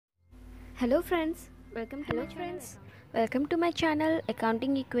Hello friends, welcome to my channel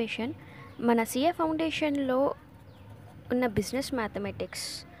Accounting Equation. మన CA ఫౌండేషన్లో ఉన్న business mathematics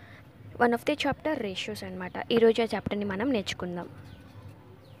one of the chapter ratios అనమాట. ఈరోజు ఆ చాప్టర్ని మనం నేర్చుకుందాం.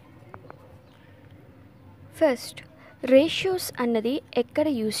 ఫస్ట్ రేషియోస్ అన్నది ఎక్కడ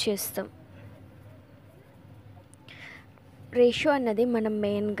యూజ్ చేస్తాం? రేషియో అన్నది మనం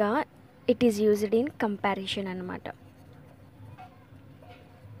మెయిన్గా it is used in comparison అనమాట.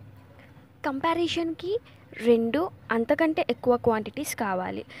 కంపారిజన్కి రెండు అంతకంటే ఎక్కువ క్వాంటిటీస్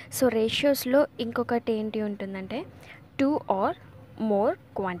కావాలి. సో రేషియోస్లో ఇంకొకటి ఏంటి ఉంటుందంటే 2 or more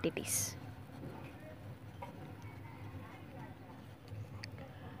క్వాంటిటీస్.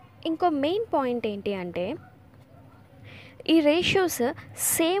 ఇంకో మెయిన్ పాయింట్ ఏంటి అంటే ఈ రేషియోస్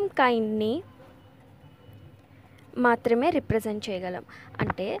సేమ్ కైండ్ని మాత్రమే రిప్రజెంట్ చేయగలం.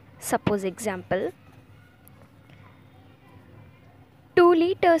 అంటే సపోజ్ ఎగ్జాంపుల్ 2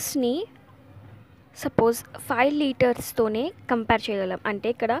 లీటర్స్ని సపోజ్ 5 లీటర్స్తోనే కంపేర్ చేయగలం. అంటే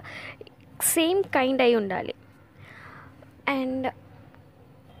ఇక్కడ సేమ్ కైండ్ అయి ఉండాలి. అండ్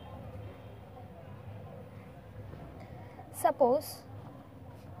సపోజ్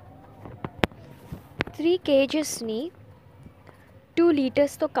 3 kgsని 2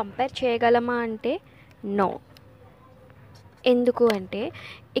 లీటర్స్తో కంపేర్ చేయగలమా అంటే నో. ఎందుకు అంటే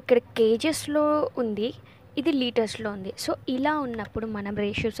ఇక్కడ కేజెస్లో ఉంది, ఇది లీటర్స్లో ఉంది. సో ఇలా ఉన్నప్పుడు మనం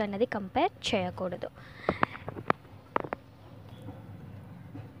రేషియోస్ అనేది కంపేర్ చేయకూడదు.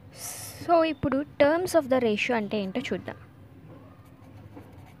 సో ఇప్పుడు టర్మ్స్ ఆఫ్ ద రేషియో అంటే ఏంటో చూద్దాం.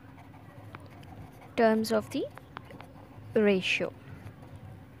 Terms of the ratio,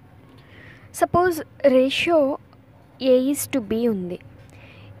 suppose ratio A:B ఉంది.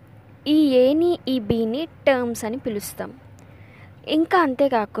 ఈ ఏని ఈ బిని టర్మ్స్ అని పిలుస్తాం. ఇంకా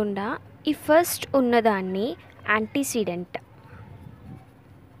అంతేకాకుండా ఈ ఫస్ట్ ఉన్నదాన్ని యాంటీసిడెంట్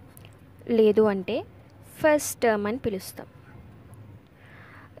లేదు అంటే ఫస్ట్ టర్మ్ అని పిలుస్తాం.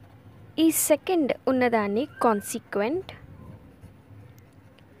 ఈ సెకండ్ ఉన్నదాన్ని కాన్సిక్వెంట్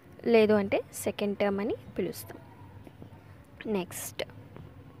లేదు అంటే సెకండ్ టర్మ్ అని పిలుస్తాం. నెక్స్ట్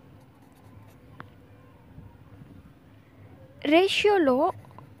రేషియోలో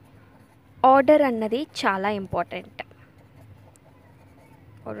ఆర్డర్ అన్నది చాలా ఇంపార్టెంట్.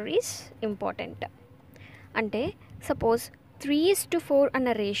 Order is important. అంటే సపోజ్ 3:4 అన్న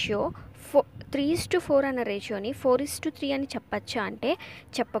రేషియో 3:4 అన్న రేషియోని 4:3 అని చెప్పచ్చా అంటే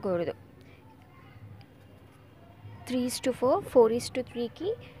చెప్పకూడదు. 3:4 4:3కి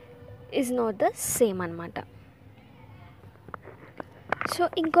ఈజ్ నాట్ ద సేమ్ అనమాట. సో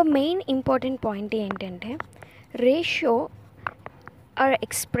ఇంకో మెయిన్ ఇంపార్టెంట్ పాయింట్ ఏంటంటే ratio are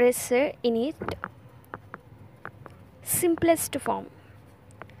expressed in it simplest form.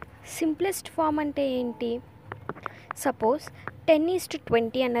 Simplest form అంటే ఏంటి? సపోజ్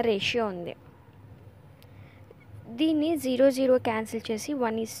 10:20 అన్న రేషియో ఉంది. దీన్ని 0 క్యాన్సిల్ చేసి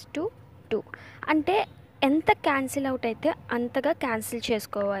 1:2 అంటే ఎంత క్యాన్సిల్ అవుట్ అయితే అంతగా క్యాన్సిల్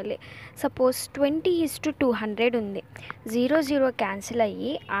చేసుకోవాలి. సపోజ్ 20:200 ఉంది. 0 క్యాన్సిల్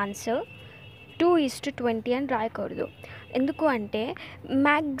అయ్యి ఆన్సర్ 2:20 అని రాయకూడదు. ఎందుకు అంటే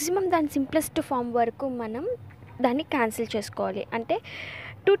మ్యాక్సిమం దాని సింప్లెస్ట్ ఫామ్ వరకు మనం దాన్ని క్యాన్సిల్ చేసుకోవాలి. అంటే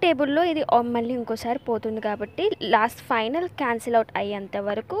 2 టేబుల్లో ఇది మళ్ళీ ఇంకోసారి పోతుంది కాబట్టి లాస్ట్ ఫైనల్ క్యాన్సిల్ అవుట్ అయ్యేంత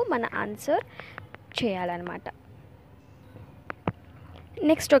వరకు మన ఆన్సర్ చేయాలన్నమాట.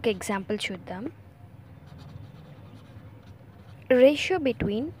 నెక్స్ట్ ఒక ఎగ్జాంపుల్ చూద్దాం. Ratio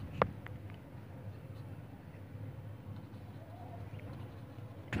between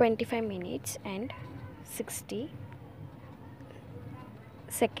 25 minutes and 60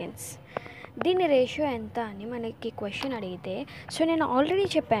 seconds. దీని రేషియో ఎంత అని మనకి క్వశ్చన్ అడిగితే, సో నేను ఆల్రెడీ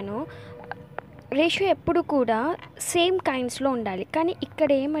చెప్పాను రేషియో ఎప్పుడు కూడా సేమ్ కైండ్స్లో ఉండాలి. కానీ ఇక్కడ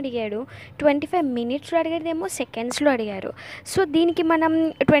ఏం అడిగాడు, 25 minutesలో అడిగేదేమో సెకండ్స్లో అడిగారు. సో దీనికి మనం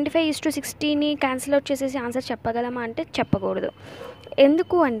 25:60ని క్యాన్సిల్ అవుట్ చేసేసి ఆన్సర్ చెప్పగలమా అంటే చెప్పకూడదు.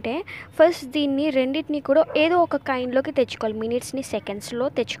 ఎందుకు అంటే ఫస్ట్ దీన్ని రెండింటిని కూడా ఏదో ఒక కైండ్లోకి తెచ్చుకోవాలి. మినిట్స్ని సెకండ్స్లో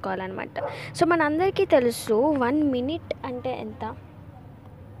తెచ్చుకోవాలన్నమాట. సో మనందరికీ తెలుసు 1 minute అంటే ఎంత?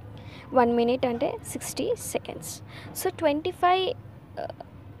 1 minute అంటే 60 seconds. సో 25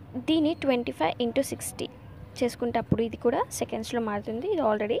 దీన్ని 25 × 60 చేసుకుంటప్పుడు ఇది కూడా సెకండ్స్లో మారుతుంది. ఇది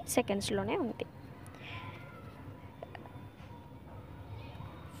ఆల్రెడీ సెకండ్స్లోనే ఉంది.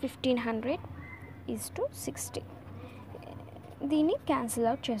 1500:60 దీన్ని క్యాన్సిల్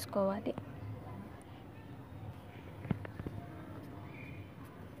అవుట్ చేసుకోవాలి.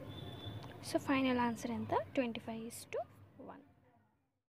 సో ఫైనల్ ఆన్సర్ ఎంత? 25:50.